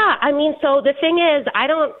 Yeah, so the thing is, I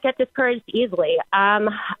don't get discouraged easily.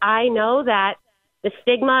 I know that the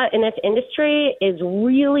stigma in this industry is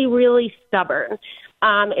really, really stubborn.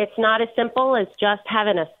 It's not as simple as just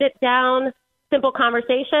having a sit-down, simple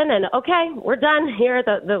conversation and, okay, we're done here,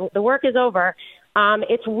 the work is over.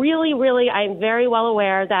 It's really, really, I'm very well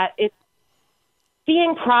aware that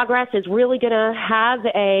seeing progress is really going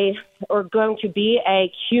to be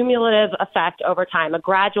a cumulative effect over time, a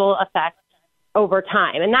gradual effect over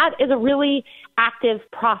time. And that is a really active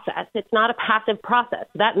process. It's not a passive process.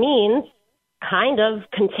 That means kind of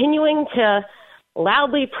continuing to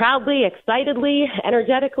loudly, proudly, excitedly,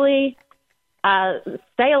 energetically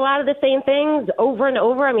say a lot of the same things over and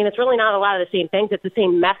over. It's really not a lot of the same things. It's the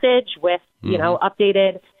same message with,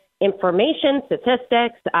 updated information,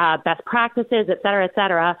 statistics, best practices, et cetera, et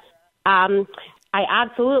cetera. I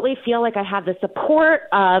absolutely feel like I have the support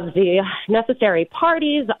of the necessary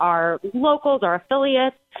parties, our locals, our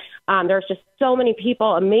affiliates. There's just so many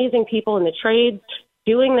people, amazing people in the trades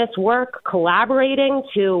doing this work, collaborating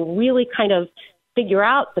to really kind of figure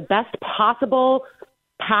out the best possible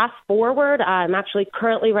path forward. I'm actually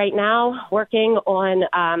currently right now working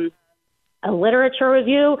on a literature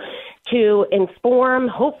review to inform,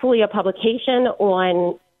 hopefully, a publication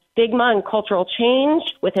on stigma and cultural change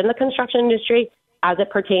within the construction industry as it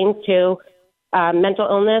pertains to mental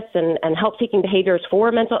illness and help-seeking behaviors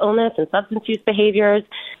for mental illness and substance use behaviors.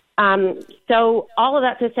 So all of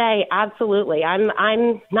that to say, absolutely.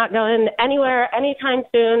 I'm not going anywhere anytime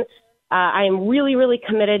soon. I am really, really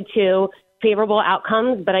committed to favorable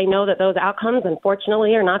outcomes, but I know that those outcomes,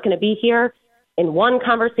 unfortunately, are not going to be here in one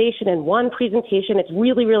conversation, in one presentation. It's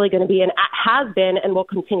really, really going to be has been and will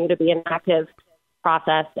continue to be an active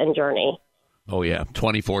process and journey. Oh, yeah,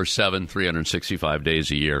 24/7, 365 days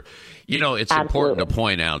a year. It's Absolutely important to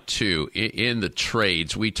point out, too, in the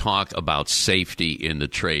trades, we talk about safety in the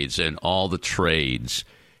trades, and all the trades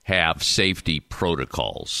have safety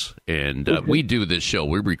protocols. And we do this show,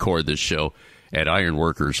 we record this show at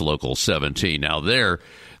Ironworkers Local 17. Now,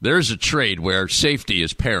 there's a trade where safety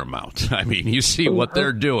is paramount. You see what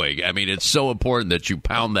they're doing. It's so important that you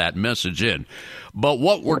pound that message in. But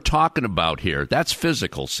what we're talking about here, that's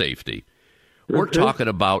physical safety. We're talking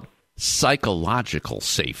about psychological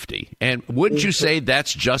safety. And wouldn't you say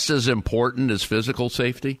that's just as important as physical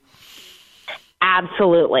safety?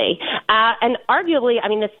 Absolutely. And arguably, I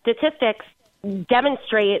mean, the statistics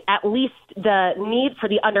demonstrate at least the need for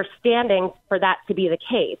the understanding for that to be the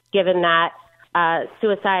case, given that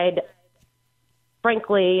suicide,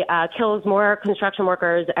 frankly, kills more construction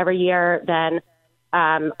workers every year than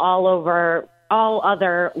all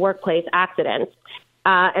other workplace accidents.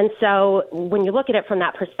 And so when you look at it from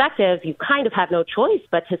that perspective, you kind of have no choice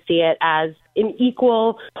but to see it as an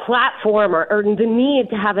equal platform or the need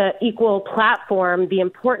to have an equal platform, the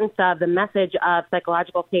importance of the message of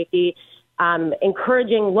psychological safety,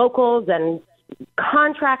 encouraging locals and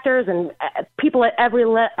contractors and people at every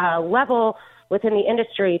level within the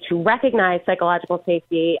industry to recognize psychological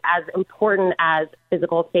safety as important as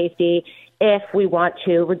physical safety if we want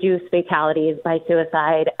to reduce fatalities by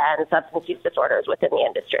suicide and substance use disorders within the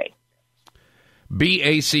industry.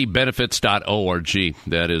 BACbenefits.org.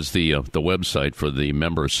 That is the website for the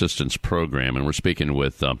Member Assistance Program. And we're speaking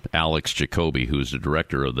with Alex Jacobi, who's the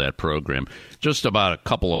director of that program. Just about a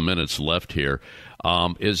couple of minutes left here.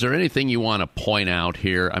 Is there anything you want to point out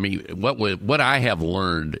here? I mean, what I have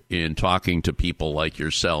learned in talking to people like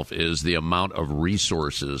yourself is the amount of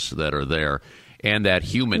resources that are there and that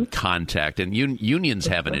human contact. And unions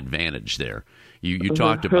have an advantage there. You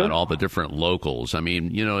talked about all the different locals. I mean,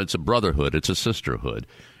 it's a brotherhood. It's a sisterhood.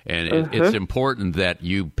 And it's important that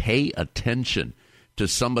you pay attention to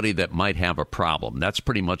somebody that might have a problem. That's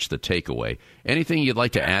pretty much the takeaway. Anything you'd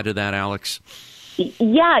like to add to that, Alex?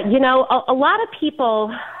 Yeah, a lot of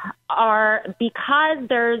people are, because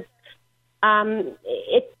there's,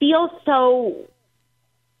 it feels so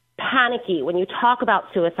panicky when you talk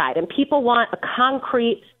about suicide, and people want a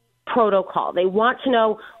concrete protocol. They want to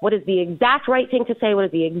know what is the exact right thing to say, what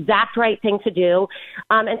is the exact right thing to do,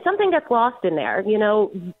 and something gets lost in there.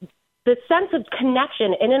 The sense of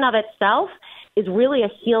connection in and of itself is really a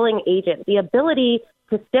healing agent. The ability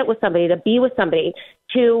to sit with somebody, to be with somebody,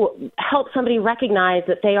 to help somebody recognize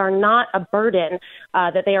that they are not a burden,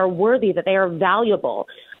 that they are worthy, that they are valuable,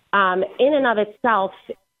 in and of itself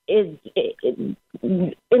is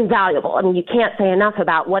invaluable. I mean, you can't say enough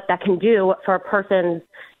about what that can do for a person's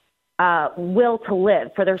will to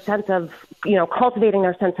live, for their sense of, cultivating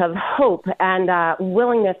their sense of hope and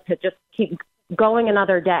willingness to just keep going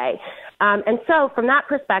another day. And so from that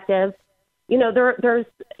perspective, there's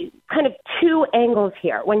kind of two angles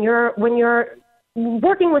here. When you're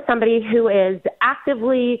working with somebody who is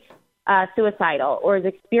actively suicidal or is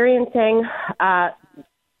experiencing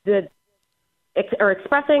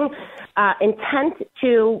expressing intent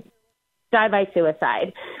to die by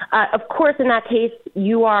suicide, of course, in that case,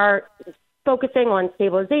 you are focusing on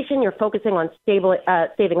stabilization. You're focusing on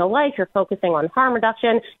saving a life. You're focusing on harm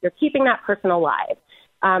reduction. You're keeping that person alive.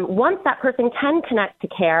 Once that person can connect to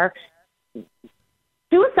care,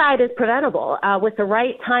 suicide is preventable with the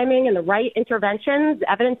right timing and the right interventions,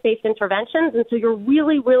 evidence-based interventions. And so you're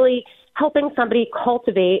really, really helping somebody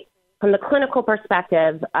cultivate, from the clinical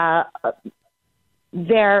perspective,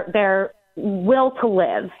 their will to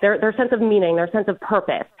live, their sense of meaning, their sense of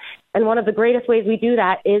purpose. And one of the greatest ways we do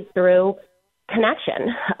that is through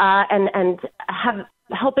connection and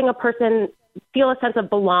helping a person feel a sense of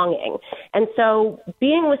belonging. And so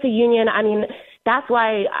being with a union, I mean, that's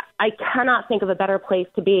why I cannot think of a better place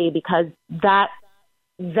to be, because that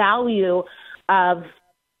value of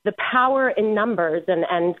the power in numbers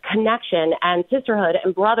and connection and sisterhood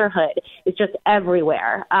and brotherhood is just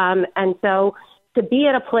everywhere. And so to be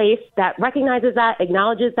at a place that recognizes that,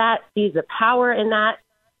 acknowledges that, sees the power in that,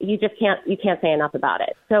 you can't say enough about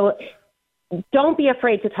it. So don't be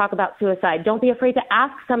afraid to talk about suicide. Don't be afraid to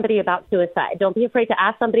ask somebody about suicide. Don't be afraid to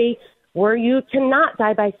ask somebody, were you to not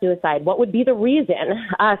die by suicide? What would be the reason?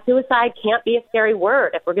 Suicide can't be a scary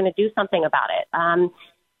word if we're going to do something about it.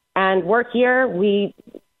 And we're here. We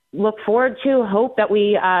look forward to, hope that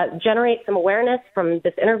we generate some awareness from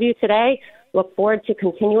this interview today. Look forward to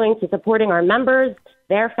continuing to supporting our members,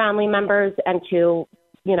 their family members, and to,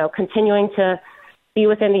 continuing to be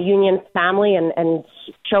within the union family and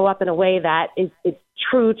show up in a way that is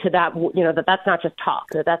true to that, that's not just talk,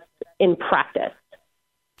 that that's in practice.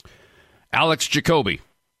 Alex Jacobi,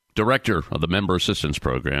 Director of the Member Assistance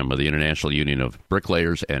Program of the International Union of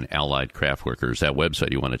Bricklayers and Allied Craft Workers. That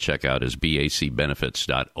website you want to check out is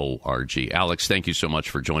bacbenefits.org. Alex, thank you so much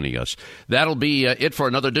for joining us. That'll be it for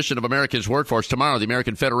another edition of America's Workforce. Tomorrow, the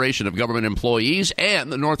American Federation of Government Employees and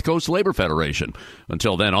the North Coast Labor Federation.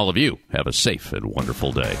 Until then, all of you, have a safe and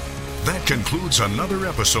wonderful day. That concludes another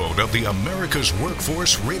episode of the America's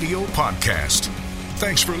Workforce Radio Podcast.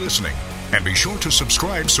 Thanks for listening, and be sure to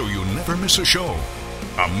subscribe so you never miss a show.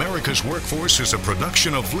 America's Workforce is a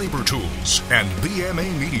production of Labor Tools and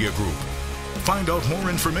BMA Media Group. Find out more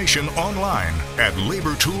information online at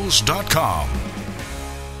labortools.com.